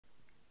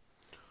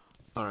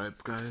Alright,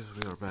 guys,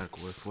 we are back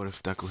with What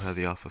If Deku Had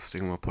the Alpha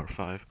Stigma Part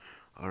 5.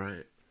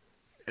 Alright,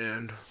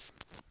 and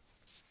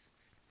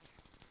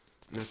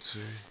let's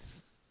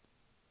see.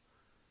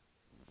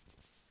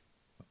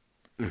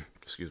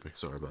 Excuse me,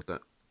 sorry about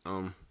that.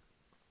 Um,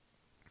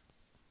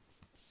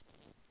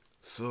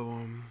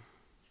 so,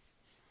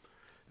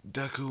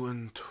 Deku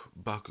and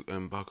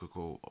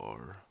Bakugo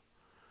are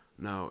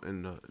now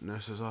in the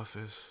nurse's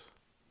office,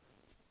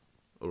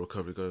 a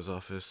recovery guard's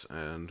office,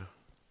 and,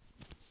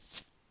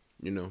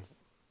 you know,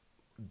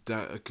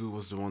 Deku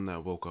was the one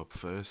that woke up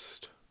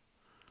first.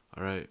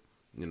 Alright,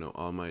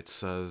 All Might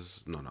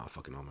says, no, not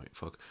fucking All Might,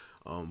 fuck.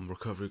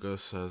 Recovery guard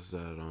says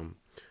that,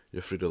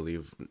 you're free to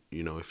leave,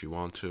 if you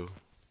want to.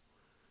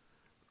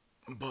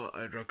 But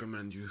I'd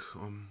recommend you,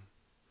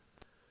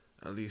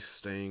 at least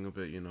staying a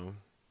bit,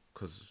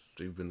 because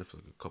they've been there for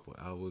like a couple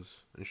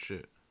hours and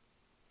shit.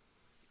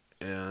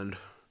 And,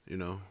 you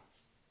know,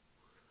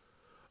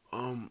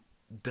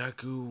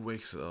 Deku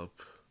wakes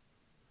up,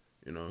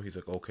 he's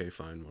like, okay,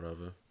 fine,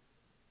 whatever.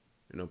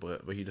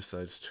 But he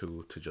decides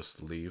to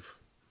just leave.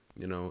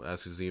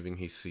 As he's leaving,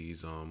 he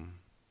sees, you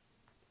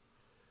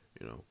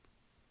know,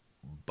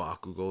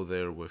 Bakugo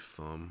there with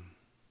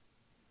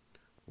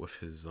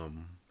his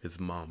mom.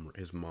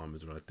 His mom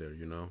is right there,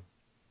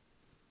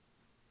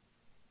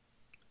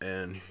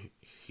 and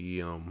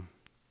he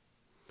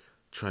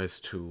tries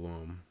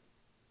to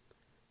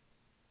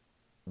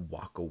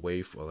walk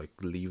away, for like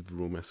leave the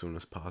room as soon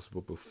as possible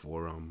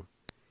before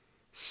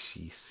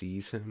she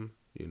sees him,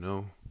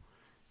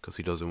 because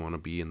he doesn't want to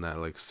be in that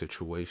like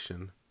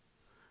situation,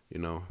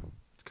 it'd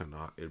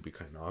be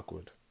kind of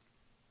awkward.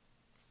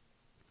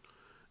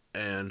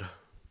 And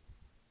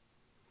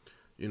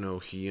he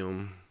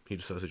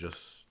decides to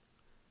just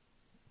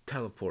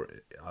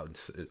teleport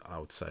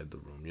outside the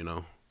room,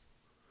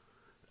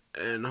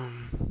 and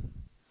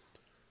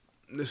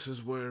this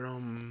is where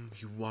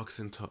he walks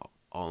into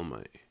All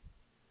Might,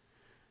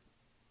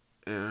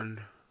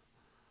 and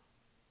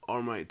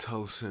All Might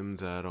tells him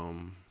that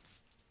All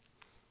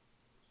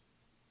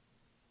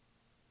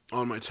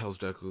Might tells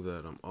Deku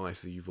that oh, I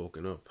see you've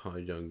woken up, huh,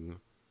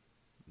 young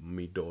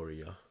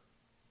Midoriya.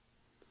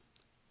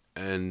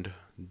 And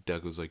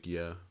Deku's like,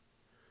 yeah.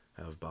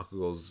 Have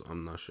Bakugo's,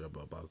 I'm not sure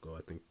about Bakugo.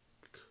 I think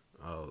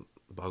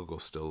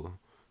Bakugo's still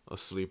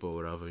asleep or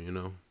whatever, and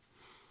All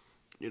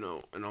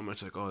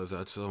Might's like, oh, is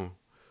that so?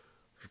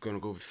 He's gonna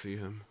go see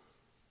him.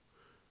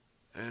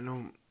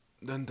 And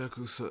then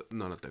Deku said,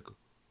 no, not Deku.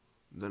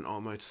 Then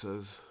All Might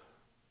says,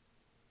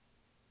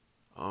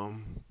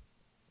 um,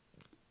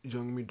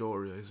 young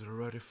Midoriya, is it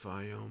alright if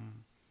I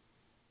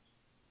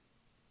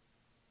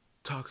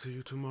talk to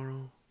you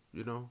tomorrow?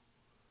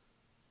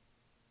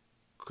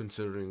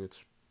 Considering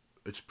it's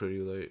pretty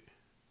late.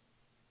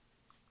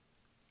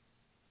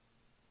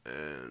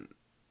 And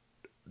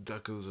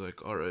Deku's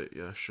like, alright,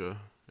 yeah, sure,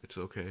 it's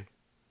okay.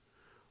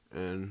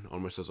 And All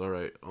Might says,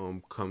 alright,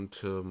 come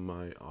to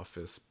my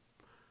office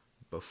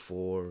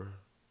before,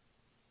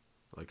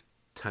 like,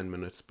 10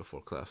 minutes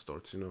before class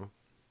starts,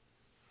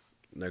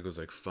 Deku's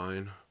like,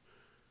 fine.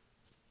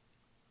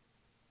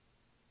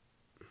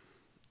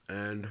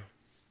 And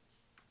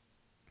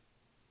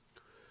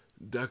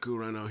Deku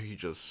right now, he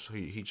just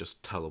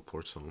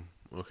teleports home,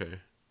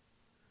 okay?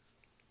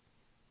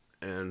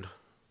 And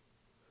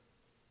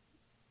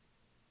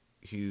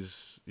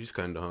he's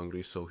kind of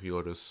hungry, so he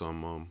orders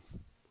some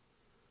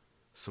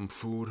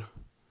food,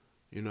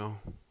 you know,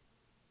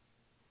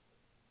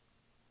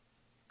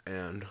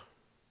 and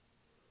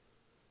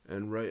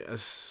right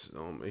as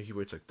he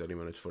waits like 30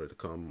 minutes for it to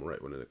come.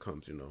 Right when it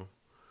comes,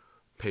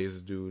 pays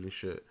the dude and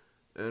shit.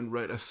 And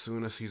right as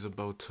soon as he's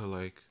about to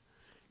like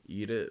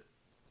eat it,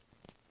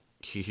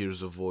 he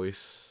hears a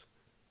voice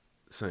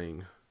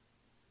saying,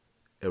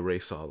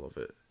 "Erase all of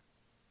it,"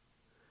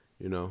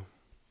 you know.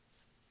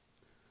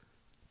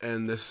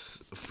 And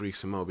this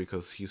freaks him out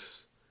because he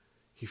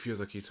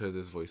feels like he's heard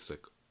this voice,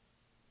 like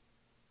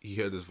he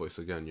heard this voice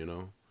again,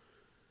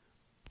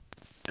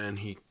 and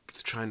he's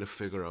trying to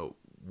figure out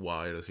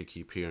why does he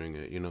keep hearing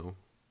it,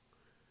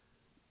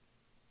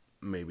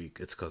 maybe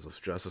it's because of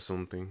stress or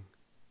something.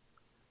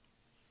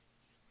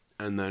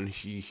 And then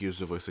he hears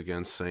the voice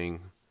again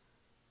saying,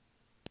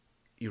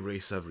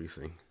 "Erase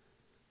everything."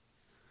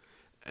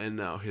 And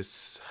now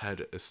his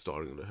head is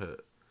starting to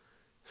hurt,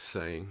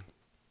 saying,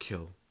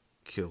 "Kill,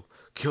 kill,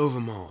 kill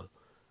them all."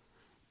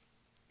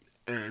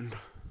 And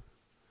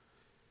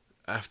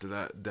after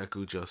that,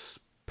 Deku just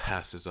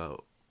passes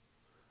out.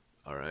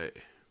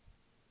 Alright.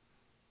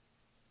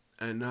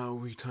 And now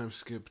we time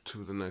skip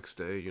to the next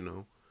day,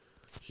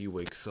 He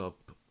wakes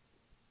up,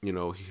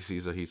 he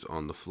sees that he's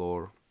on the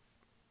floor.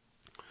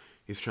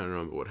 He's trying to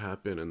remember what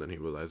happened, and then he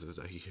realizes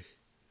that he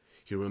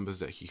remembers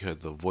that he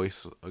heard the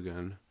voice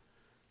again,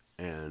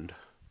 and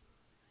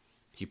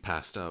he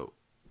passed out.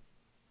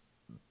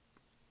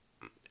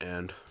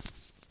 And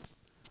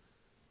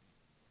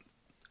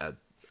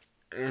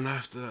and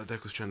after that,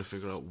 Deku's trying to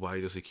figure out why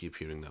does he keep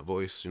hearing that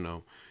voice.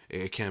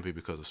 It can't be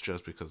because of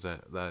stress, because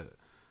that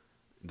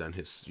then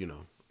his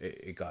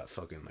it got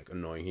fucking like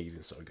annoying. He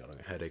even started getting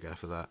a headache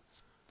after that.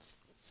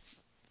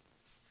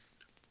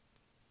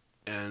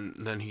 And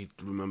then he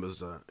remembers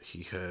that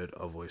he heard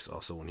a voice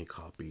also when he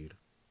copied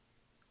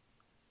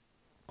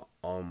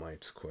All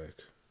Might's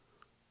quick.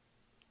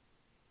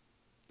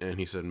 And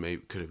he said,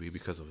 maybe could it be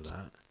because of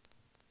that?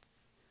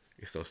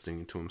 He starts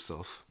thinking to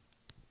himself,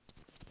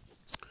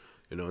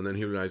 and then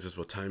he realizes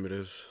what time it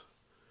is,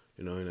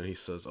 and then he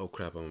says, "Oh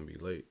crap, I'm gonna be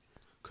late,"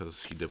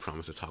 because he did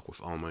promise to talk with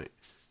All Might,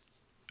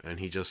 and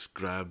he just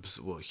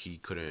grabs what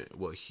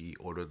he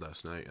ordered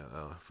last night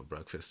for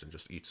breakfast and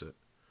just eats it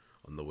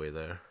on the way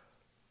there.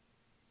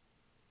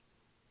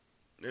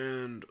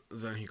 And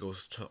then he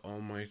goes to All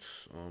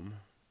Might's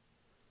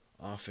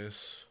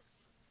office,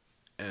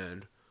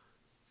 and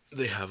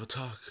they have a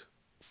talk.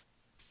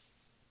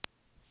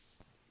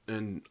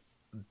 And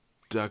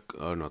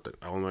not that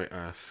All Might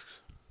asks,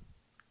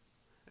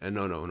 and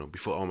no.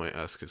 Before All Might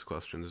asks his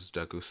questions,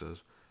 Deku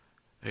says,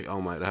 "Hey,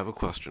 All Might, I have a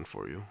question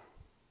for you."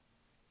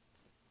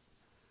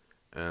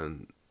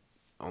 And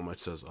All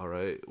Might says, "All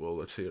right, well,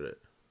 let's hear it."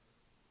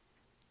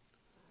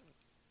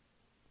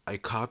 I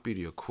copied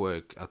you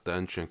quick at the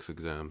entrance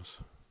exams,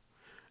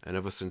 and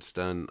ever since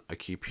then, I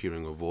keep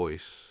hearing a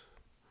voice.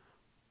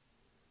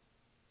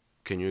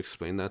 Can you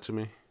explain that to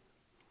me?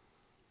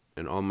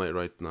 And All Might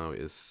right now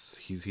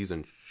he's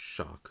in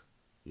shock.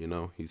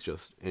 He's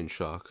just in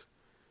shock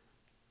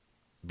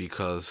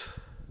because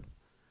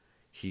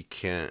he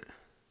can't.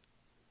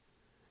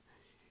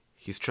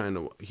 He's trying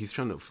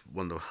to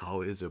wonder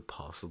how is it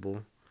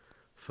possible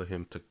for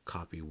him to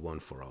copy One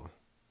for All.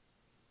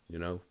 You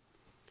know,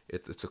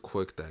 it's a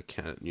quick that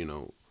can't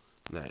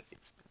that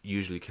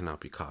usually cannot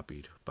be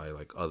copied by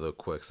like other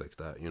quicks like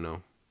that.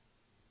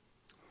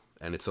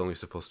 And it's only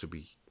supposed to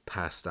be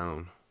passed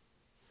down.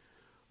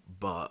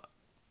 But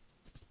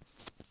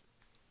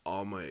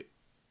All Might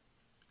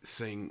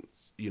saying,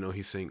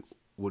 he's saying,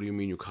 "What do you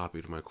mean you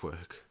copied my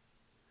quick?"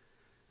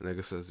 And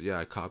Nigga says, "Yeah,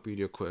 I copied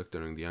your quick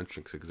during the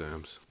entrance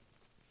exams."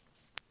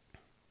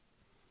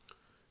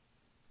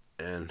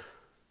 And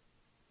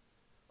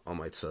All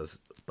Might says,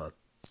 "But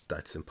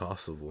that's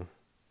impossible."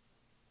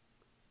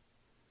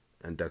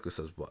 And Deku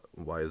says,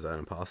 Why is that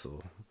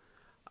impossible?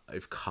 I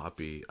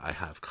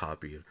have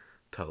copied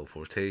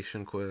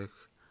teleportation quick.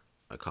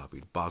 I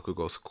copied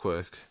Bakugo's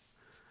quick.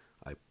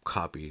 I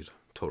copied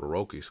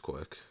Todoroki's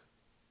quick.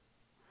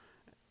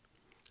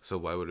 So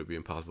why would it be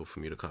impossible for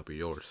me to copy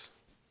yours?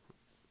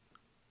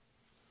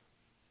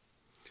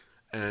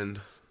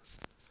 And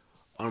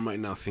All Might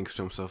now thinks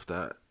to himself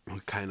that he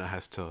kind of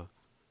has to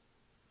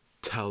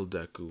tell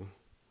Deku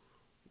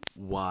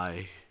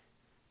why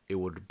it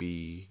would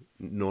be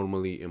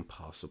normally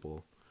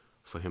impossible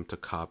for him to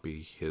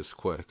copy his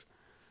quick,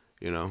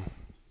 you know?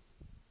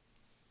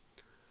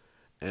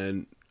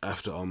 And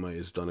after All Might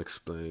is done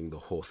explaining the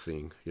whole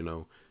thing,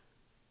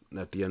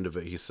 at the end of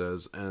it he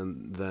says,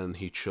 and then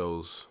he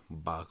chose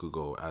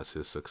Bakugo as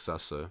his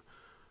successor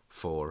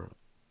for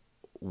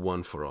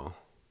One for All.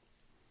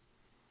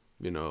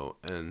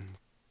 And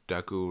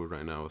Deku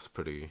right now is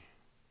pretty,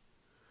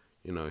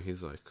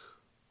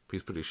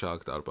 he's pretty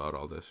shocked out about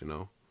all this,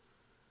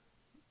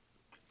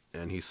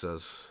 And he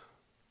says,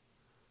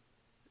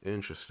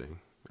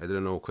 "Interesting. I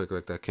didn't know a quick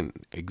like that can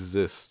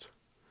exist."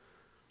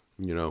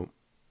 And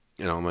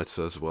All Might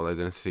says, "Well, I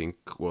didn't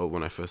think,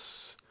 when I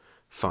first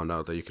found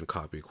out that you can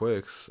copy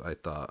quicks, I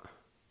thought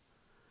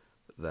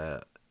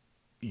that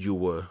you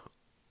were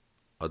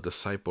a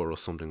disciple or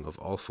something of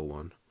All for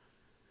One,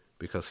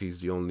 because he's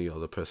the only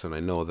other person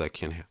I know that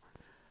can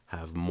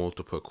have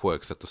multiple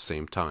quirks at the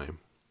same time."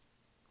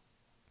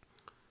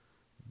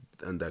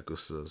 And Deku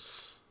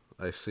says,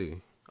 "I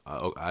see.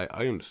 I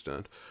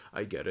understand.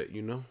 I get it,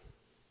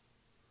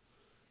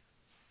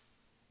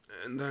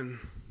 And then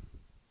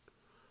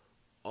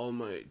All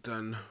Might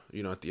then,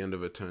 at the end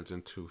of it turns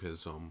into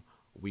his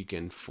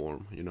weekend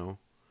form,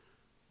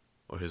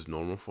 or his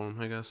normal form,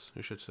 I guess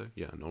you should say.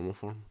 Yeah, normal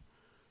form.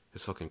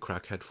 His fucking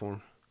crackhead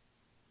form.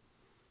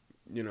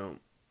 And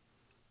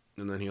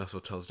then he also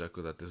tells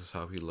Deku that this is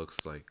how he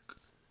looks like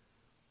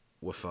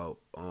without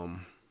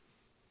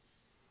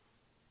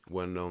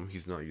when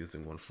he's not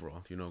using One for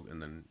All,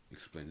 and then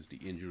explains the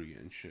injury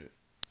and shit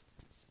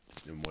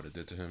and what it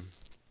did to him.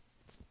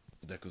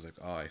 Deku's like,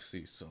 "Oh, I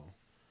see, so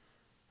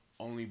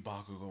only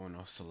Bakugo and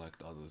us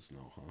select others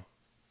know, huh?"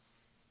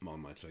 All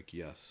Might's like,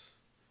 "Yes."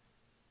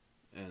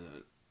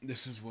 And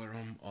this is where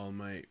All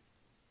Might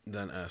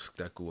then asks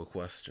Deku a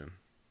question.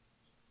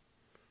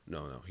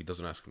 No, he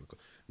doesn't ask him.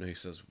 No, he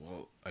says,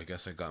 "Well, I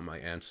guess I got my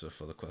answer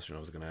for the question I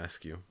was gonna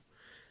ask you."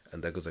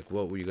 And Deku's like,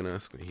 "What were you gonna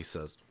ask me?" He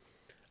says,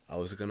 "I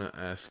was gonna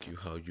ask you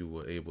how you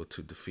were able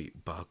to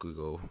defeat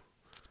Bakugo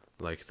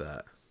like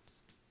that,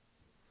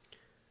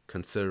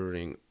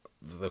 considering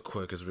the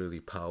quick is really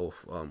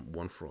powerful.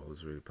 One for All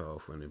is really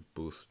powerful, and it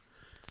boosts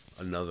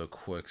another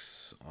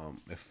quicks.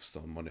 If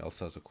someone else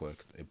has a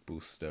quick, it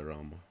boosts their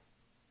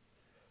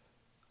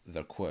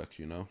quick,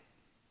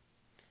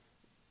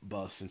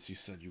 But since you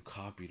said you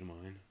copied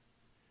mine,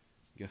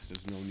 guess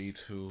there's no need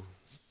to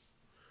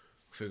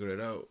figure it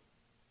out."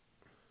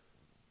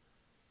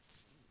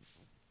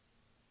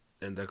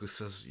 And Deku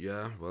says,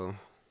 "Yeah, well,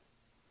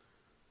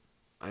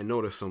 I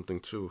noticed something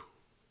too.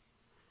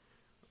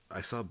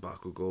 I saw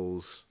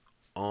Bakugo's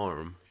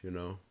arm,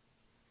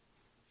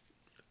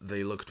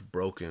 they looked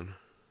broken,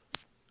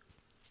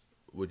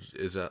 which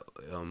is that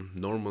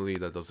normally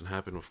that doesn't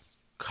happen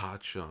with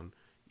Kachan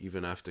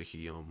even after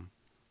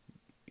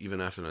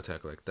even after an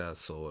attack like that.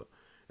 So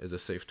is it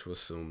safe to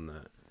assume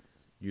that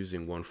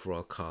using One for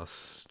All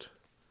cost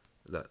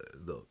that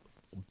the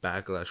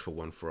backlash for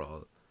One for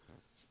All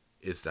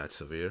is that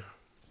severe?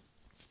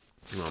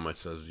 All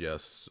says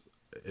yes,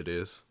 it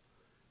is.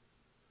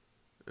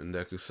 And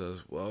Deku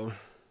says, well,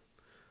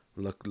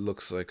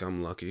 looks like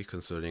I'm lucky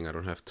considering I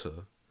don't have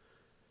to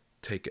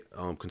take it,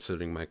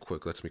 considering my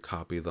quick lets me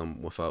copy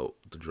them without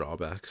the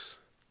drawbacks.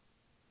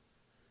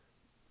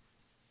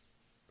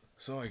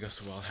 So I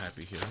guess we're all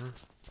happy here.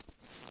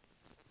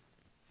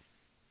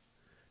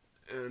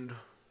 And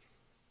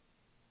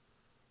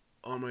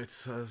All Might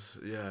says,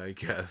 yeah, I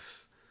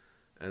guess.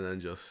 And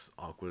then just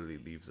awkwardly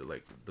leaves it.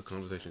 Like, the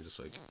conversation just,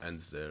 like,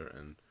 ends there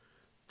and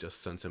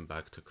just sends him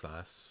back to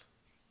class,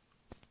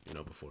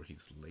 before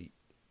he's late.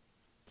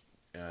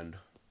 And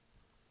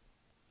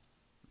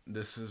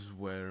this is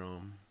where,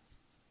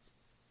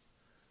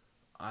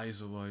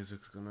 Aizawa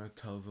Isaac's gonna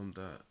tell them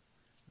that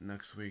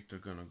next week they're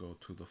gonna go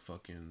to the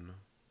fucking,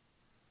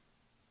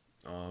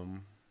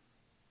 the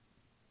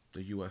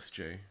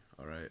USJ,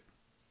 alright?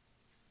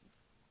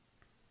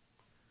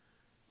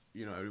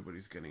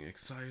 Everybody's getting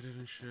excited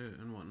and shit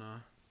and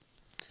whatnot.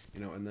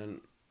 And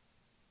then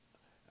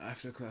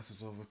after class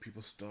is over,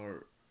 people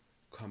start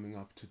coming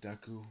up to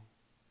Deku.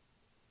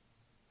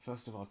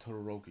 First of all,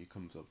 Todoroki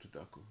comes up to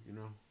Deku,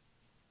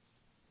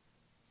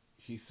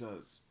 He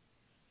says,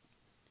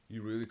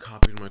 you really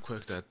copied my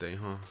quick that day,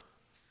 huh?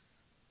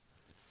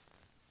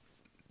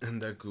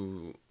 And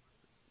Deku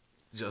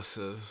just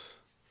says,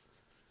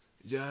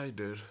 yeah, I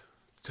did.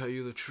 Tell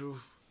you the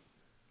truth,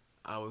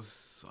 I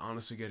was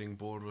honestly getting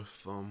bored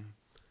with,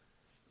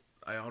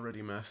 I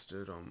already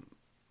mastered,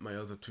 my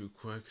other two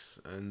quicks,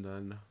 and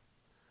then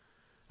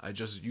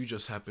you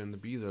just happened to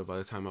be there by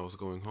the time I was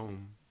going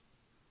home.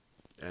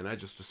 And I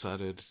just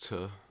decided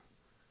to,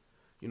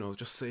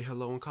 just say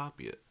hello and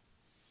copy it.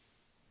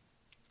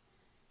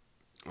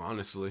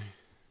 Honestly,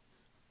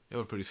 it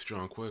was a pretty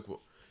strong quick. Well,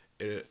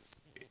 it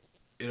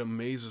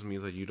amazes me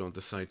that you don't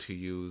decide to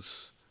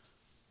use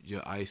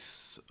your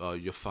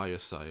your fire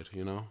side,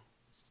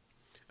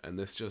 And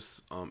this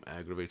just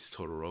aggravates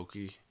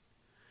Todoroki,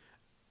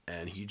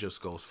 and he just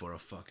goes for a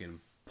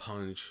fucking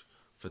punch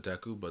for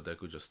Deku, but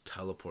Deku just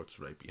teleports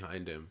right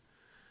behind him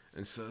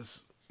and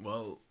says,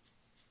 well,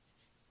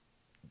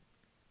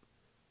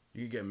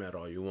 you can get mad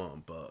all you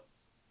want, but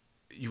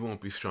you won't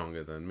be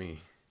stronger than me.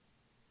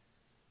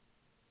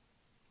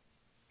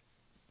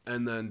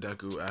 And then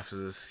Deku, after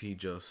this, he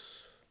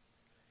just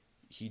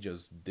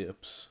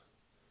dips,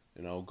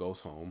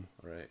 goes home,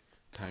 alright?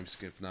 Time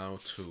skip now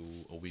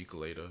to a week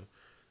later.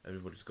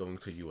 Everybody's going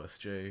to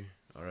USJ,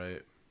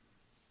 alright?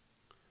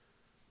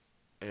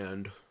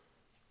 And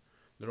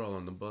they're all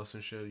on the bus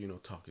and shit,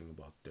 talking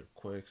about their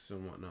quicks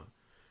and whatnot.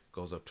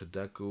 Goes up to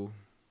Deku,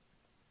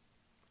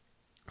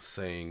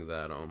 saying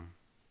that,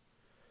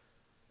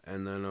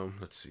 and then,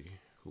 let's see,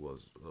 who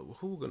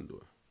we're gonna do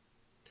it?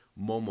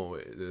 Momo,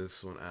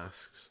 this one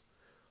asks,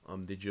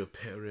 do your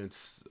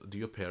parents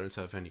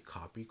have any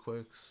copy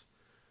quicks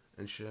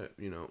and shit,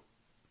 and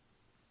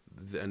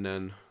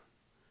then,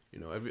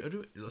 every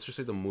let's just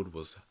say the mood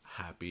was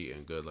happy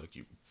and good, like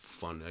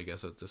fun, I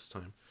guess, at this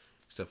time,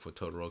 except for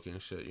Todoroki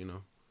and shit,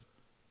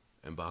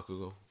 and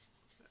Bakugo,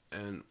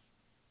 and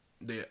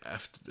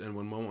and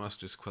when Momo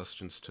asked his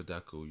questions to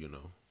Deku,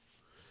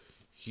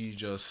 he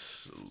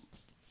just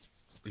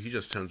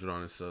turns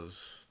around and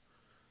says,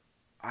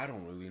 I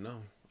don't really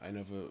know. I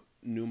never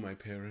knew my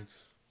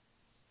parents.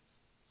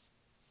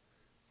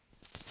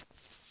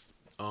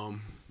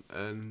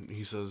 And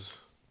he says,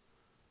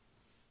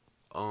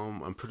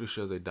 I'm pretty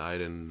sure they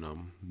died in,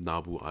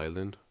 Nabu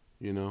Island,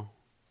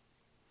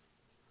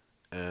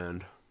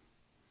 And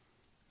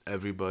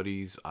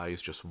everybody's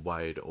eyes just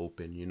wide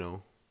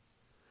open,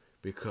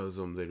 because,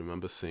 they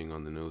remember seeing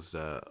on the news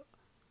that,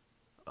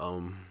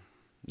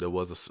 there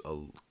was a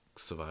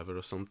survivor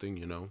or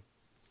something,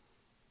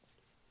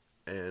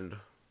 And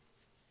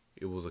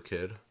it was a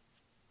kid.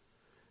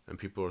 And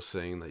people are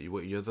saying that,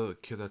 you're the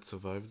kid that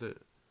survived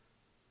it?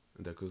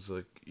 And Deku's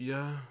like,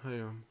 yeah, I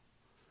am.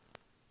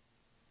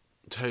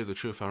 Tell you the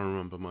truth, I don't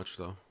remember much,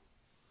 though.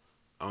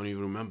 I don't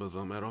even remember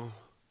them at all.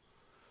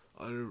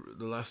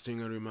 The last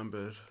thing I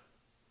remembered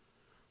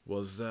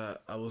was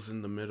that I was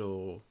in the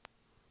middle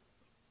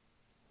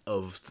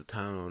of the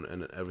town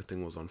and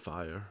everything was on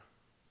fire.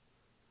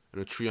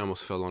 And a tree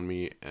almost fell on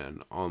me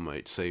and All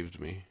Might saved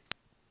me.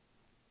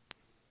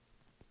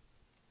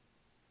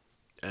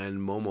 And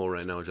Momo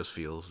right now just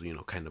feels,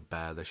 kind of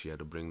bad that she had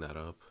to bring that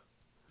up.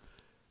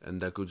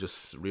 And Deku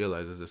just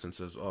realizes this and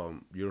says,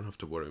 oh, you don't have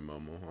to worry,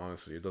 Momo.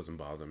 Honestly, it doesn't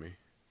bother me.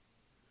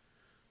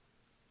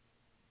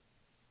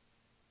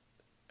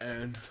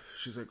 And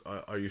she's like,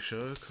 are you sure?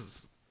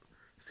 Because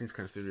it seems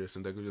kind of serious.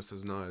 And Deku just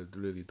says, no, it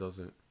really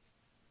doesn't.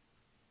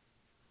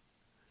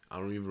 I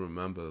don't even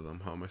remember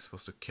them. How am I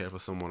supposed to care for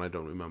someone I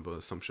don't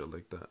remember? Some shit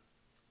like that.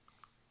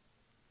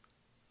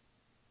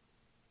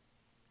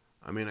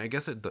 I mean, I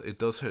guess it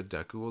does hurt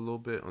Deku a little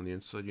bit on the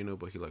inside, you know,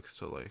 but he likes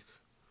to like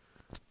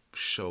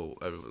show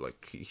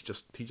like he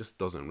just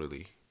doesn't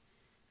really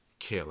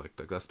care like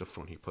that. That's the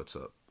front he puts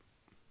up.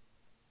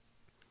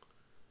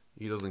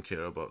 He doesn't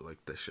care about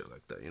like that shit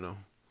like that, you know.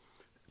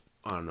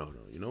 Oh no,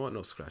 no, you know what?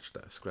 No, scratch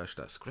that, scratch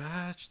that,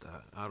 scratch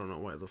that. I don't know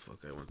why the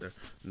fuck I went there.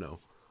 No,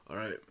 all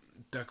right.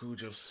 Deku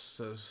just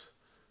says,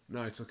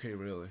 "No, it's okay,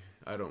 really.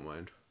 I don't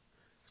mind.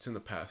 It's in the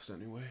past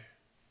anyway."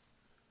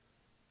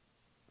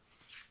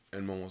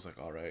 And Momo's like,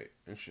 "All right,"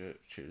 and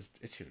shit. Cheered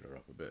her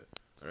up a bit.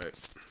 All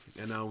right,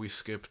 and now we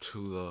skip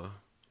to the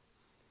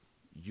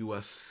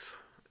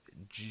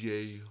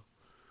USGA.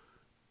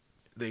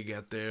 They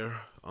get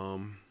there.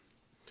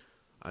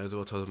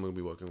 Aizawa tells them we'll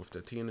be working with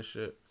their team and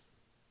shit.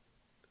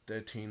 Their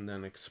team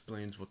then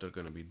explains what they're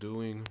gonna be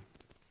doing.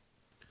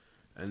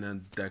 And then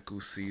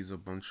Deku sees a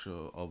bunch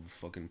of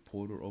fucking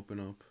portal open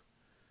up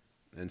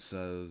and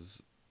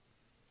says,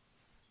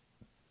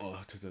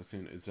 "Oh, to the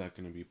thing, is that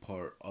gonna be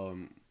part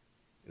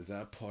is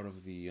that part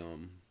of the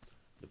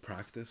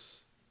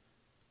practice?"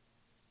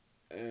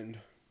 And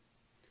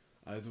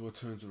Aizawa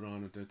turns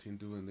around at their team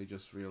do, and they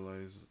just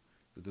realize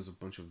that there's a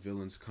bunch of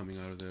villains coming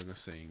out of there and they're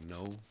saying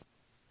no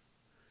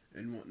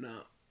and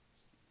whatnot.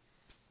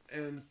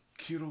 And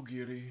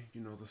Kirogiri,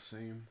 you know, the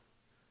same.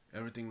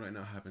 Everything right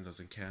now happens as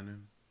in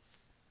canon.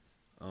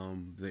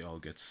 They all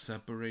get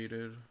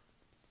separated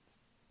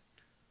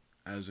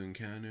as in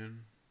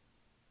canon.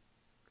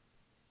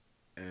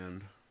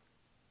 And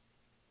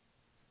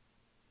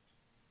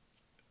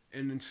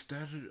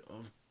instead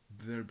of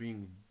there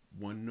being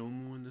one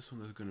Nomu in this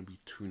one, there's gonna be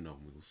two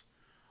Nomus.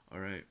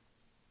 Alright.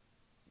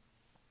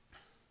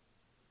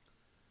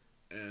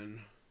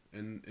 And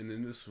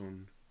in this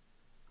one,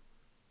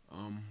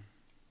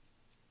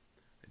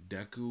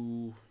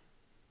 Deku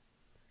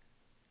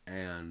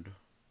and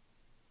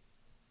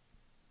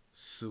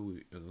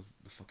Sui, the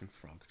fucking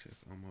frog chick.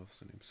 What's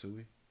the name?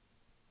 Sui,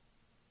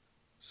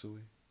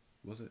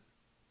 was it?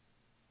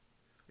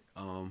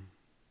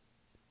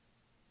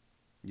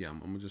 Yeah, I'm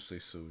gonna just say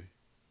Sui.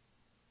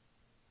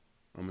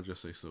 I'm gonna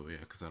just say Sui,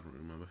 yeah, because I don't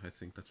remember. I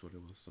think that's what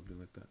it was, something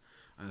like that.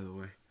 Either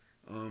way,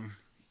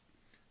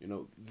 you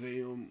know,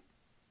 they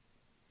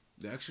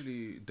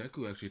actually,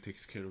 Deku actually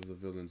takes care of the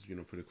villains, you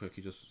know, pretty quick.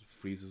 He just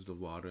freezes the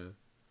water,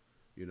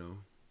 you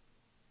know,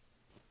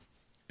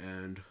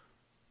 and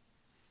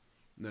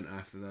then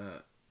after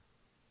that,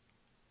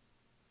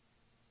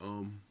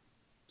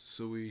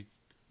 Sui,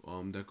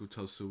 Deku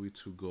tells Sui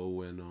to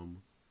go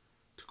and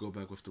to go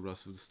back with the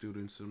rest of the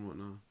students and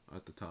whatnot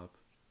at the top.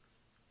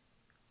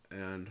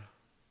 And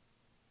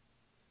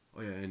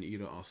oh yeah, and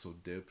Ida also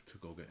dipped to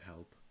go get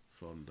help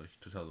from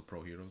to tell the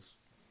pro heroes.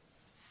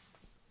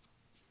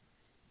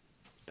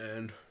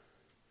 And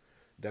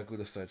Deku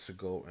decides to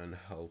go and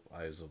help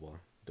Aizawa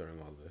during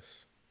all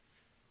this.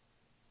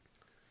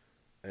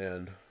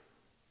 And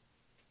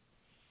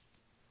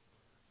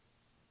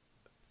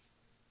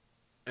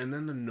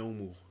then the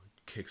Nomu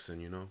kicks in,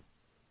 you know?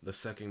 The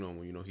second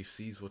Nomu, you know, he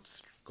sees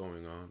what's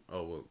going on.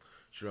 Oh well,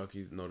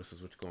 Shiraki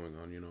notices what's going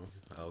on, you know,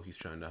 how he's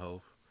trying to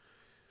help.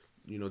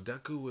 You know,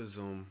 Deku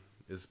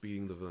is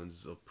beating the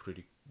villains up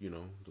pretty, you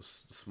know, the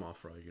small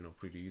fry, you know,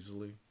 pretty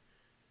easily.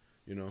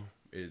 You know,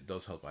 it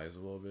does help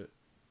Aizawa a bit.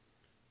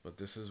 But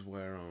this is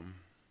where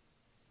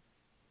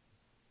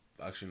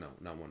actually no,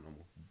 not one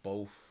Nomu.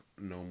 Both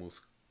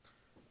Nomus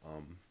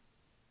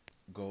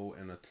go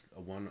and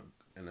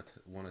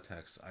one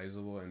attacks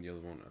Aizawa and the other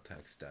one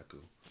attacks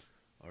Deku.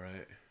 All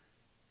right.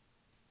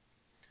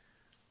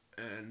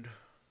 And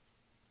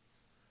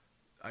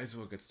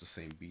Aizawa gets the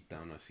same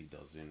beatdown as he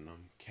does in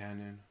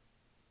canon,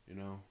 you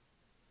know.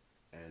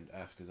 And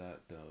after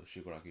that, the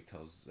Shigaraki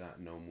tells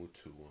that Nomu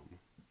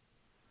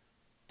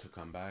to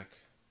come back.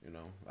 You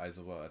know,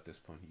 Aizawa at this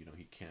point, you know,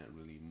 he can't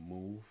really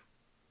move.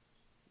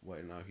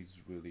 Right now, he's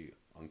really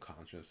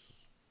unconscious.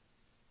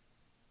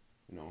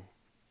 You know,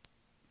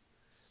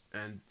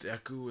 and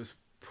Deku is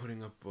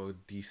putting up a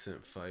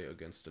decent fight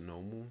against the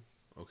Nomu.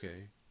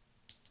 Okay.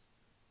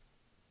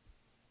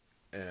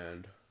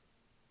 And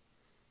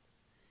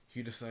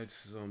he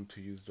decides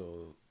to use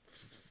the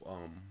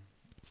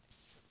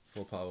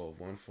full power of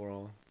one for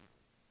all.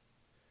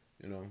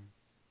 You know,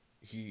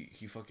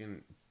 he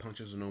fucking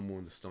punches Nomu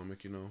in the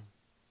stomach. You know,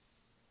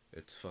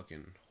 it's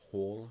fucking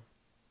whole.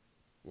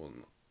 Well,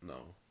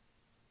 no.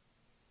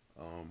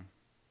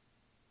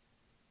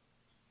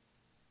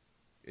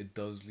 It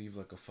does leave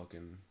like a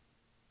fucking.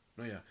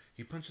 No, yeah,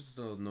 he punches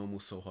the Nomu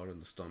so hard in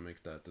the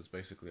stomach that there's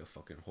basically a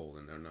fucking hole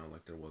in there now,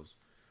 like there was,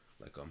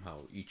 like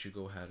how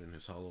Ichigo had in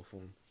his hollow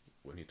form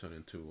when he turned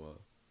into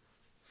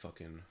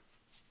fucking.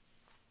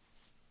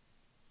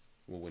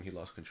 Well, when he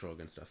lost control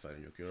against that fight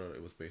in Yokira,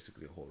 it was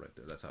basically a hole right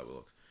there. That's how it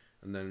looked.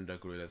 And then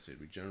Deku realized it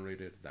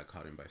regenerated. That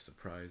caught him by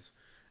surprise.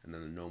 And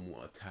then the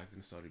Nomu attacked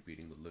and started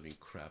beating the living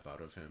crap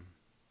out of him.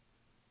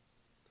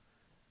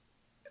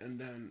 And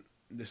then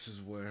this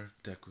is where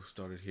Deku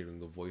started hearing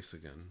the voice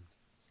again,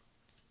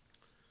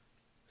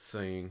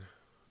 saying,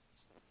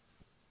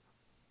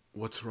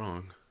 "What's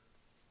wrong?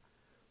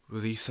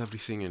 Release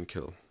everything and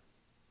kill."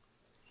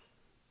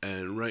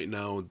 And right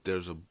now,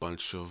 there's a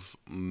bunch of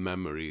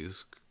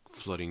memories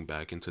flooding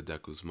back into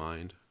Deku's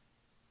mind.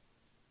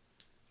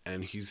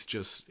 And he's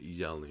just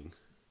yelling,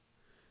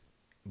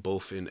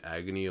 both in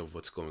agony of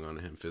what's going on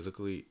in him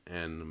physically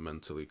and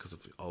mentally, because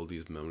of all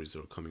these memories that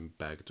are coming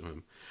back to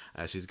him.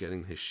 As he's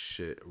getting his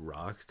shit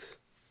rocked,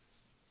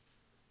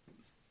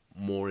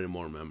 more and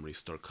more memories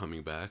start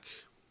coming back.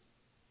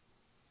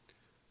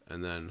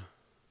 And then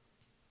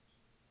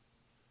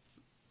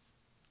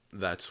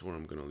that's where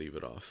I'm going to leave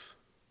it off.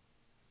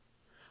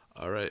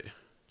 Alright.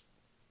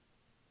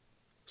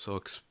 So,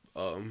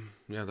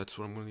 yeah, that's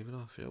where I'm going to leave it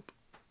off. Yep.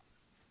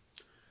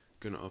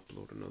 Gonna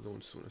upload another one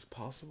as soon as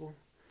possible.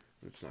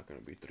 It's not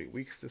gonna be 3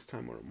 weeks this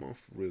time or a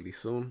month, really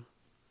soon.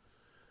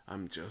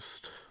 I'm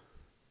just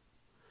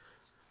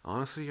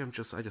honestly, I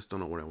just don't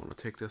know where I want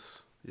to take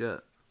this yet.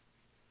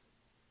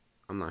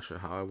 I'm not sure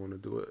how I want to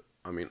do it.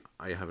 I mean,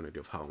 I have an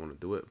idea of how I want to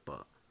do it,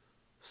 but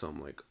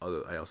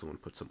I also want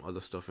to put some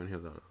other stuff in here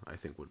that I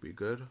think would be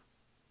good.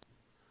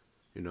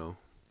 You know,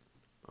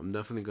 I'm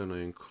definitely gonna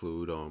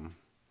include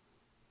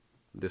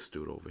this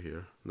dude over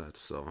here.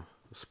 That's a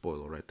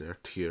spoiler right there,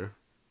 Tier.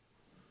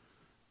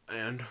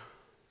 And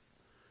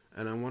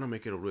I want to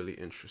make it a really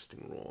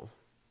interesting role.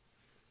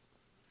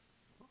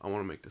 I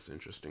want to make this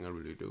interesting, I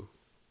really do.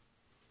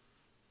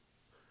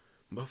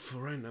 But for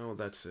right now,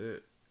 that's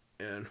it.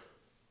 And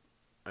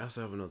I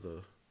also have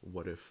another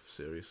What If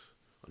series,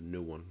 a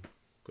new one,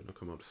 gonna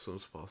come out as soon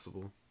as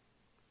possible.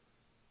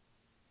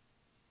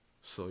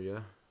 So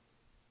yeah,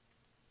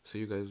 see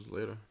you guys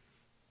later.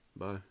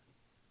 Bye.